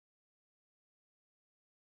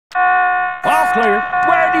All clear.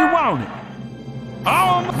 Where do you want it?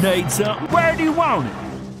 Need something. Where do you want it?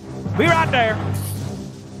 Be right there.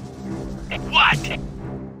 What?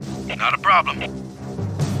 Not a problem.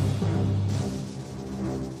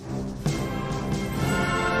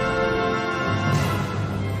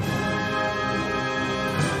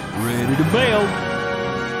 Ready to build.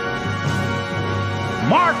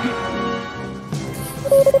 Mark it.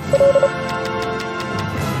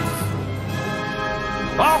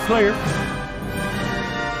 All clear.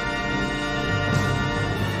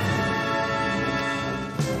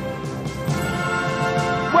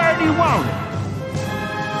 Where do you want it?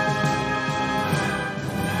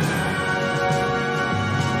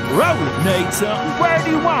 Rolling. Need something. Where do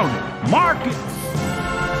you want it? Mark it.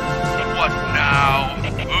 What now?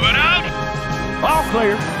 Moving out? All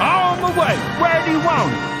clear. On the way. Where do you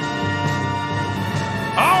want it?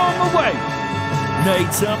 On the way.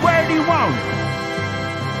 Need some. Where do you want it?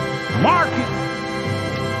 Mark it.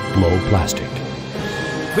 Low plastic.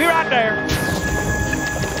 Be right there.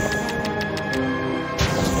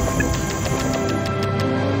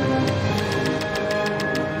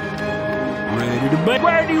 Ready to be.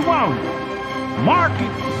 Where do you want it? Mark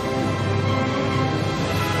it.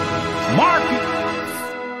 Mark it.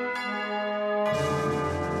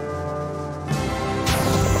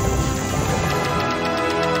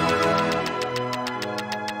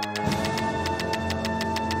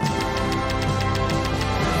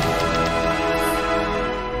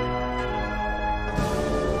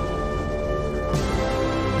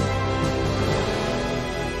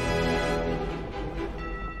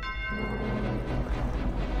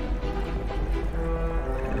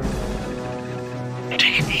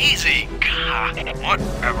 Take it easy. God,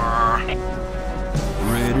 whatever.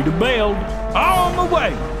 Ready to build. On the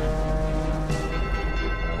way.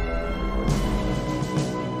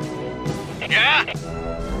 Yeah?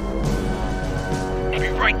 Be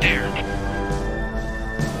right there.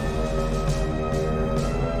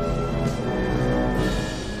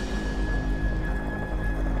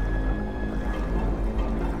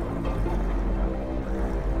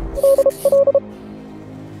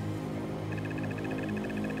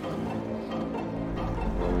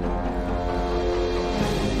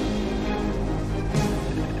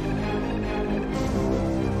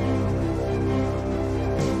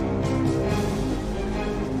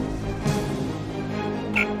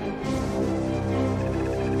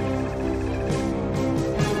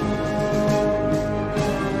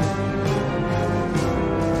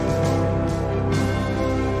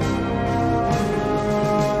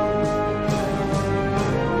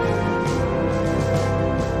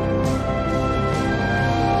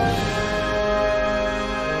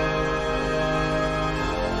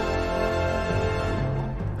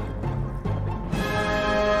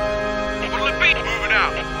 Moving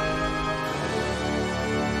out.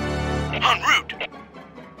 En route.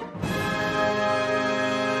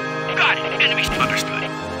 Got it. Enemies understood.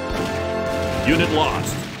 Unit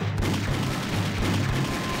lost.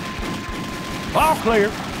 All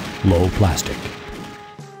clear. Low plastic.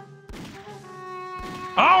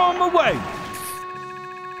 On the way.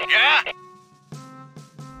 Yeah?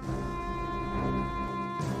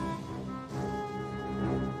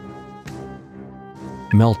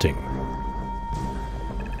 Melting.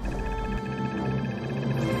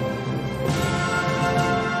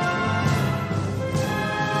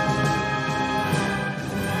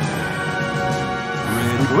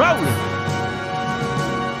 Rolling.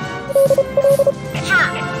 Sir!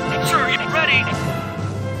 Sir, you ready?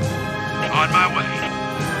 On my way.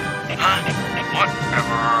 Huh?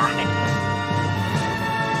 Whatever.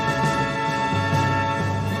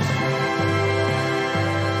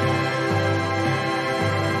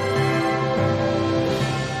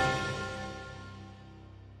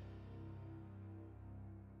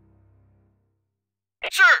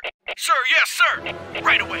 Sir! Sir, yes, sir!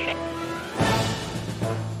 Right away.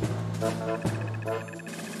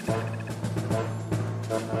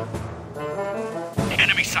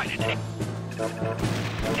 Enemy sighted.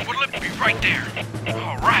 Will it be right there?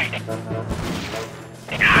 All right.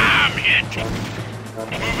 I'm hit.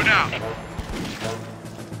 Moving out.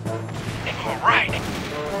 All right.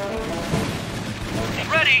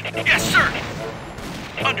 Ready? Yes, sir.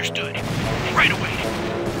 Understood. Right away.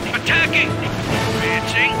 Attacking.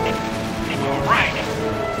 Advancing. All right.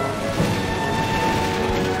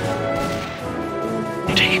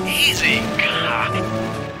 Take it easy. God.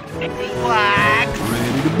 Relax.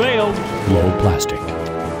 Ready to build. Low plastic.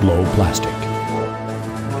 Low plastic.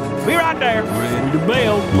 Be right there. Ready to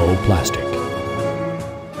build. Low plastic.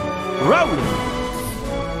 Rolling.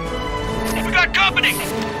 We got company.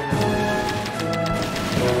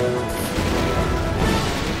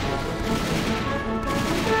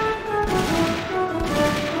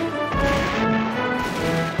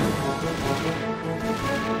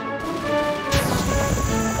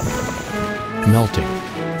 Melting.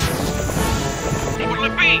 What'll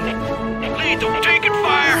it be? Lethal, taking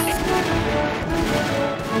fire.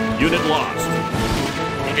 Unit lost.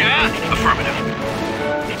 Yeah, affirmative.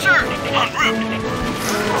 Sir, en route.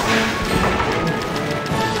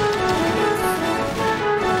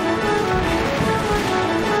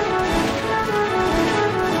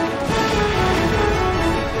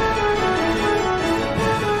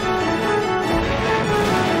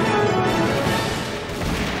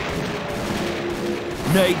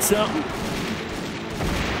 Need something?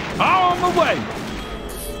 On the way!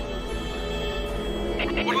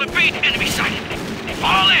 What'll it be? Enemy sighted.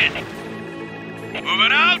 Fall in.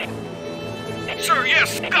 Moving out. Sir,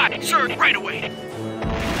 yes, got it. Sir, right away.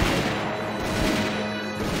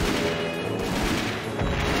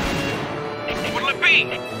 What'll it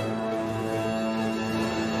be?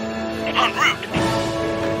 En route.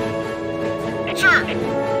 Sir,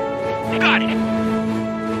 got it.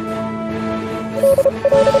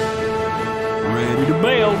 Ready to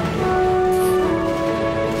bail.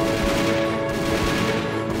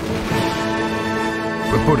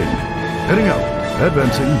 Reporting. Heading out.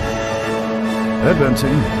 Advancing.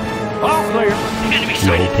 Advancing. All clear. Enemy Low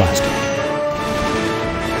sighted. plastic.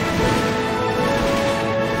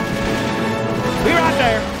 Be right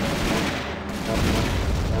there.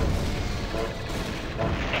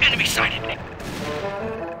 Enemy sighted.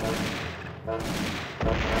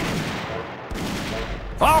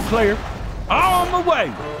 All clear. On the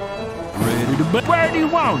way. Ready to bail. Where do you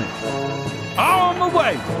want it? On the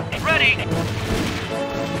way. Ready.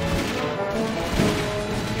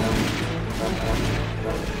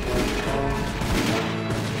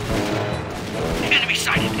 Enemy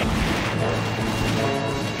sighted.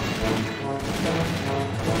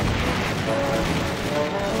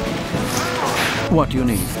 What do you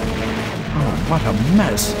need? Oh, what a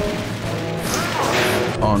mess.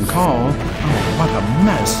 On call. Oh, what a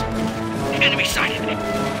mess. Enemy sighted.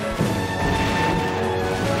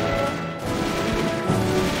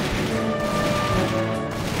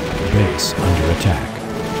 Base under attack.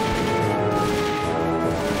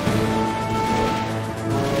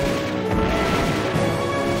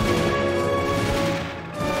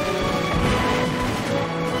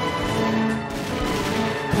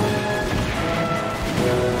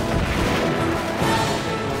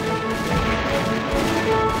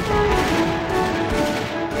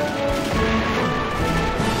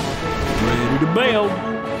 Ready to bail.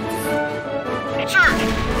 Sir.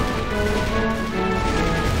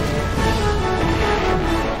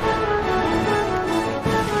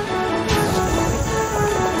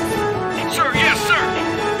 Sir, yes, sir.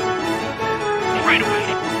 Right away.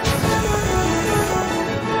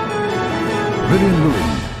 Ready and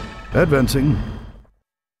willing. Advancing.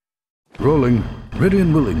 Rolling. Ready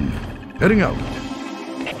and willing. Heading out.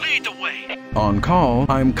 Lead the way. On call.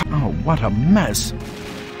 Oh, what a mess.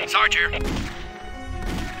 Sarge here.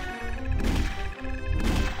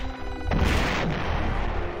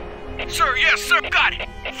 Sir, yes, sir. Got it.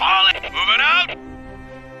 Falling. Moving out.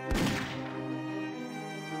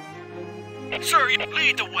 Sir,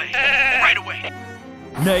 lead the way. Right away.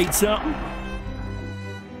 Need something?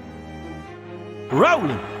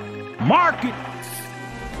 Rolling. Mark it.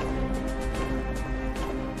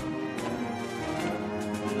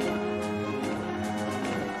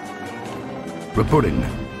 Reporting.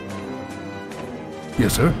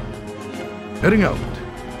 Yes, sir. Heading out.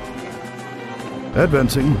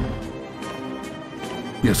 Advancing.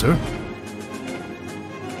 Yes, sir.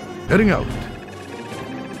 Heading out.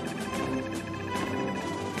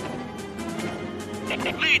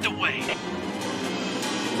 Lead the way.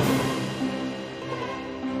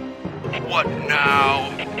 What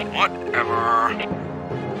now? Whatever.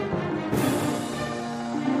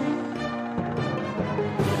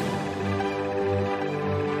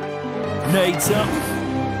 Need something?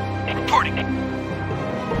 Reporting.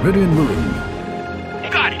 Ready and willing.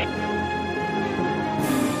 Got it.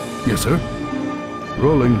 Yes, sir.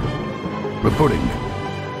 Rolling. Reporting.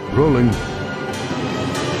 Rolling.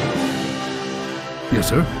 Yes,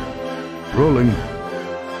 sir. Rolling.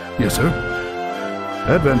 Yes, sir.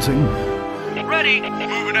 Advancing. Ready.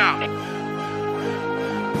 Moving out.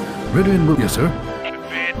 Ready and willing. Yes, sir.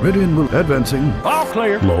 Ready and willing. Advancing. All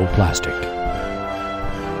clear. Low plastic.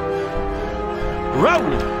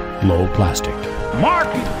 Rolling. Low plastic. Mark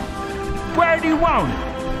it. Where do you want it?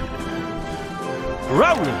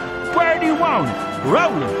 Rolling. Where do you want it?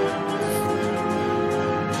 Rolling.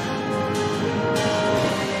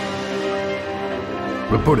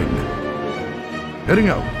 Reporting. Heading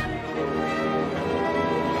out.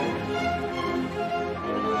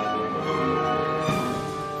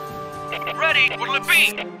 Ready. What'll it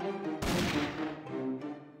be?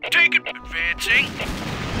 Take it. Advancing.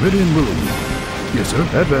 Ready and willing. Yes, sir.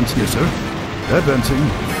 Advance. Yes, sir. Advancing.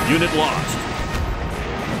 Unit lost.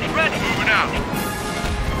 Ready. Moving out.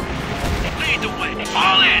 Lead the way.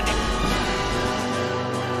 Fall in.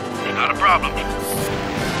 Not a problem.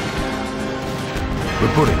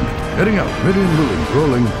 Reporting. Heading out. Ready and willing.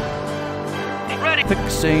 Rolling. Ready.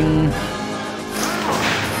 Fixing.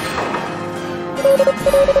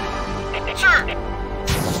 Sir.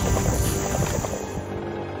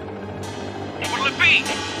 What'll it be?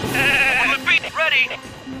 What'll it be? Ready.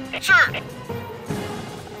 Sir.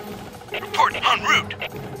 Report en route.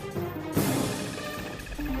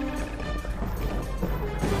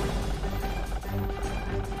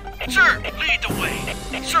 Sir, lead the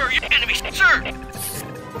way. Sir, your enemy. Sir.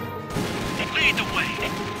 Lead the way.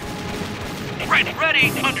 Right,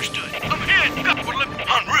 ready. Understood. I'm in. Got what'll it be?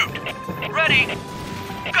 En route. Ready.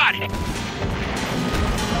 Got it.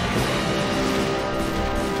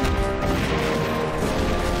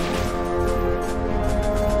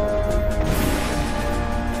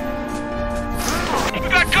 We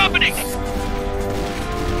got company.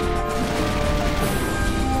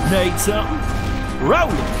 Need something? Roll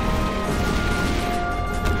it.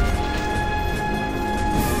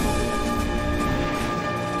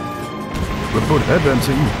 Report.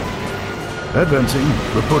 Advancing. Advancing.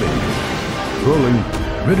 Reporting. Rolling.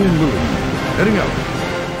 Ready and moving. Heading out.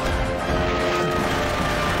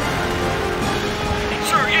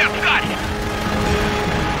 Sir, yeah, got it.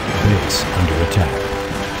 Base under attack.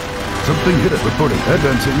 Something hit it. Reporting.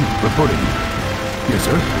 Advancing. Reporting. Yes,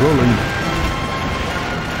 sir. Rolling.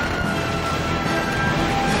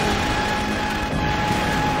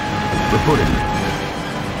 Reporting.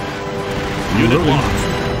 Unit Rolling. lost.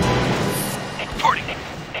 Reporting.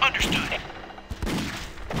 Understood.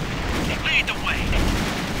 Lead the way.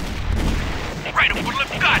 Right, what'll it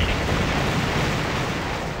got it?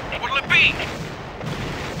 What'll it be?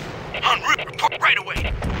 En route, report right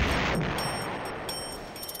away.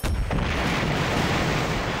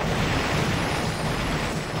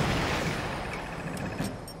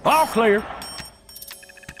 All clear.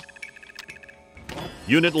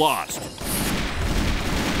 Unit lost.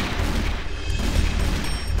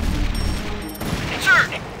 Sir!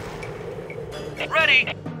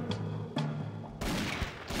 Ready?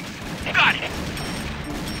 Got it.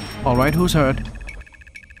 All right, who's hurt?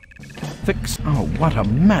 Fix. Oh, what a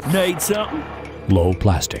mess. Need something? Low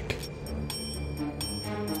plastic.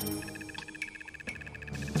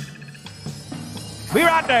 Be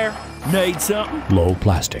right there. Need something? Low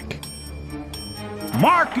plastic.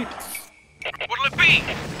 Mark it. What'll it be?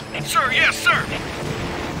 Sir, yes, sir.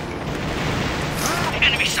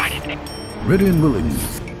 Enemy sighted. Ready and willing.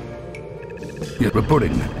 Yet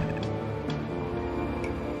reporting.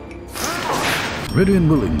 Ready and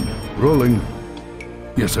willing. Rolling.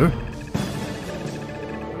 Yes, sir.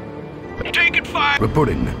 Taking fire.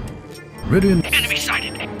 Reporting. Ready and... Enemy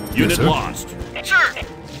sighted. Unit sir. lost. Sir!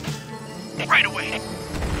 Right away.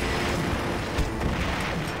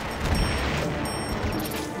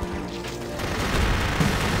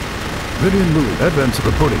 Ready and willing. Advance.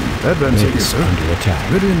 Reporting. Advancing. Yes, Base sir. under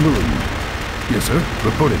attack. Ready and willing. Yes, sir.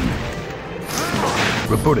 Reporting.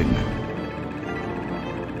 Reporting.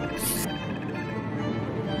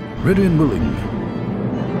 Ready and willing.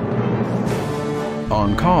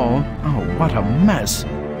 On call. Oh, what a mess.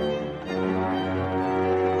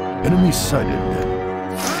 Enemy sighted.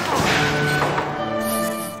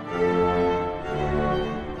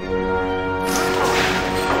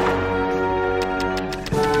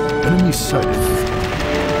 Enemy sighted.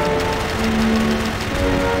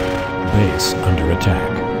 Base under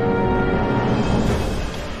attack.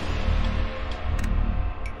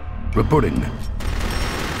 Reporting.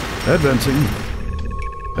 Advancing.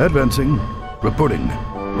 Advancing. Reporting.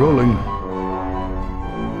 Rolling.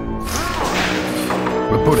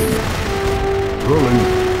 Reporting. Rolling.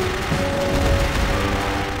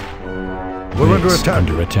 We're under Base attack.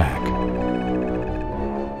 under attack.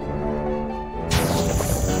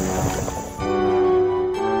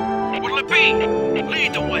 What'll it be?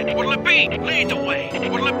 Lead the way. What'll it be? Lead the way.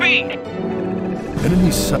 What'll it be?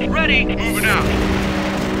 Enemy sighted. Ready? Moving out.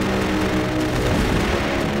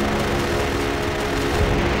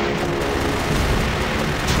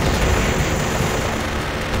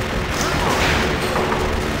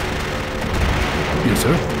 Yes,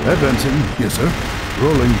 sir. Advancing. Yes, sir.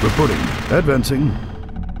 Rolling. Reporting. Advancing.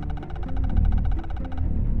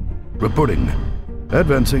 Reporting.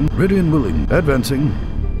 Advancing. Ready and willing. Advancing.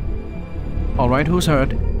 All right, who's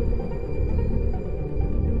hurt?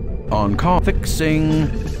 On call. Fixing.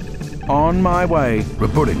 On my way.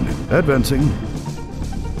 Reporting. Advancing.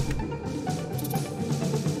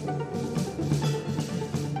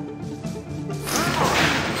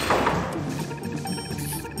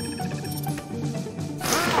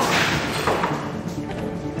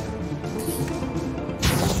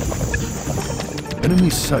 Enemy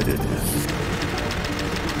sighted.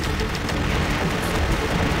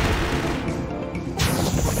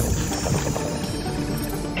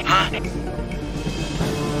 Huh?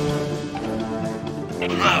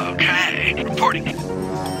 Okay. Reporting.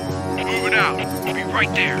 Moving out. Be right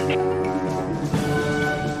there.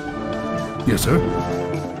 Yes, sir.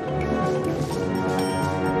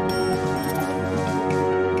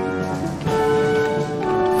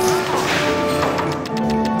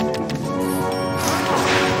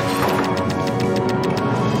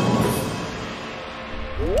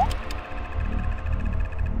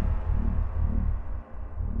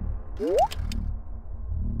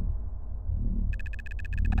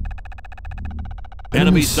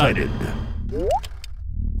 Enemy sighted.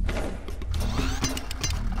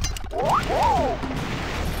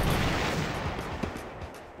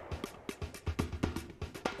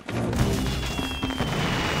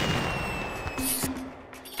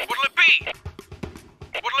 What'll it be?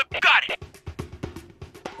 What'll it... Got it!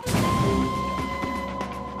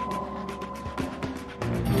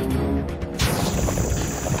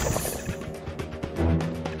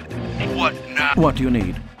 What now? What do you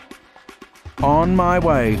need? On my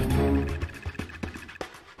way.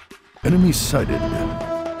 Enemy sighted.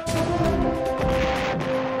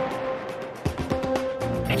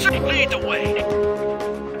 Sir, lead the way.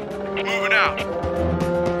 Moving out.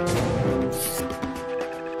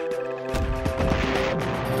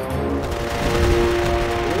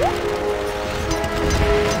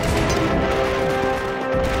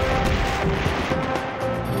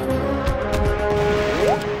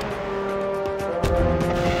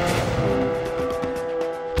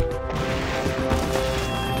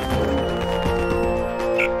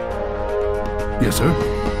 Yes, sir.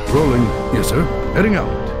 Rolling. Yes, sir. Heading out.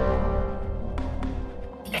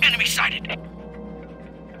 Enemy sighted.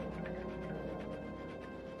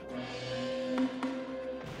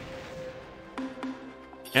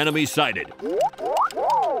 Enemy sighted.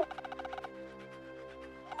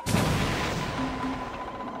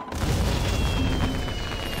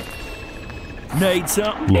 Need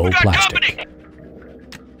something? Low We got plastic. company.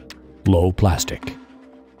 Low plastic.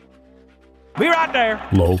 Be right there.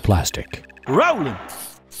 Low plastic. Rolling.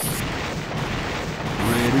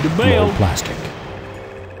 Ready to Low build. plastic.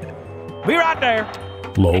 Be right there.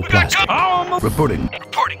 Low We got plastic. company. On my... Reporting.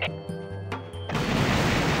 Reporting.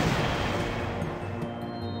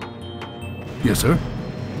 Yes, sir.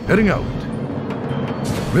 Heading out.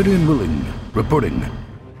 Ready and willing. Reporting.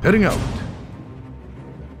 Heading out.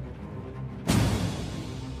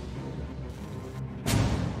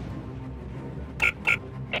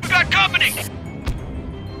 We got company.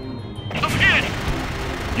 I'm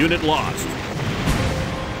hit. Unit lost.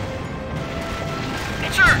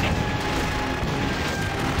 Sir.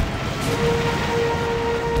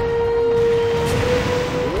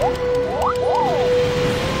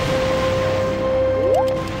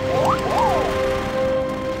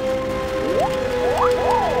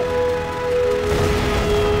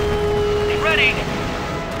 Ready.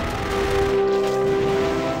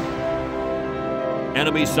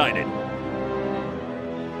 Enemy sighted.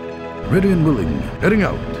 Ready and willing. Heading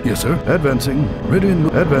out. Yes, sir. Advancing. Ready and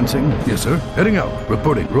advancing. Yes, sir. Heading out.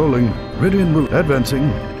 Reporting. Rolling. Ready and willing. Advancing.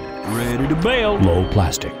 Ready to build. Low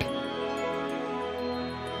plastic.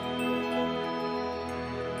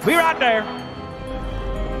 Be right there.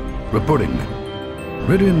 Reporting.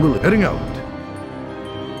 Ready and willing. Heading out.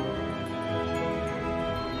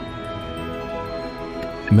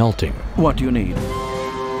 Melting. What do you need?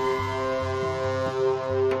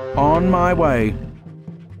 On my way.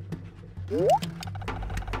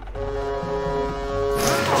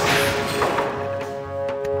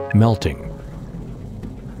 Melting.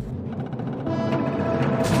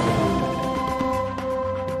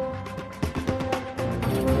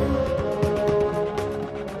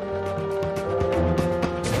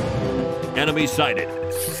 Enemy sighted.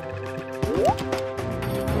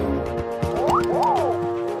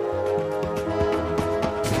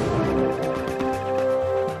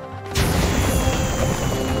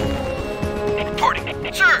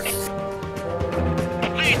 Reporting. Sir.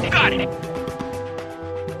 Lead. Got it.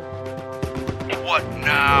 What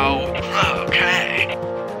now? Okay.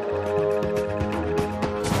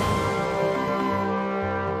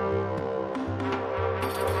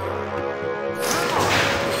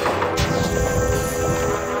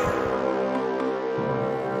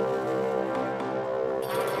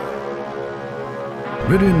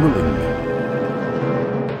 Ready and willing.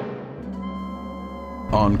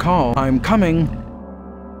 On call. I'm coming.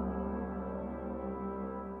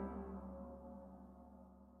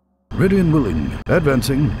 Ready and willing.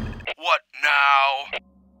 Advancing. What now?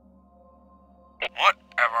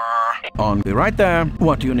 Whatever. On. Be right there.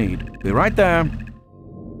 What do you need? Be right there.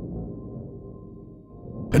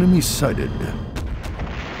 Enemy sighted.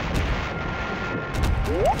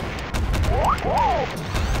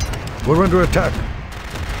 We're under attack.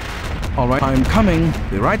 All right, I'm coming.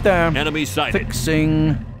 Be right there. Enemy sighted.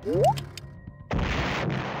 Fixing.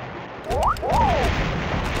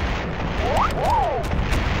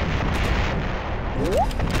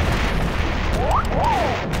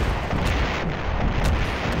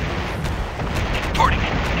 Reporting.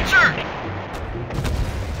 Sir!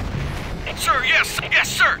 Sir, yes! Yes,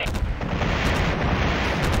 sir!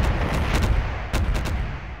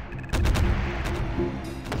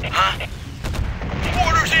 Huh?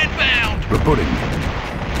 Orders inbound! Reporting.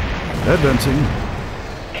 Advancing.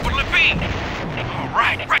 What'll it be? All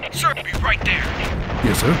right, right, sir, be right there.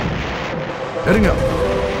 Yes, sir. Heading out.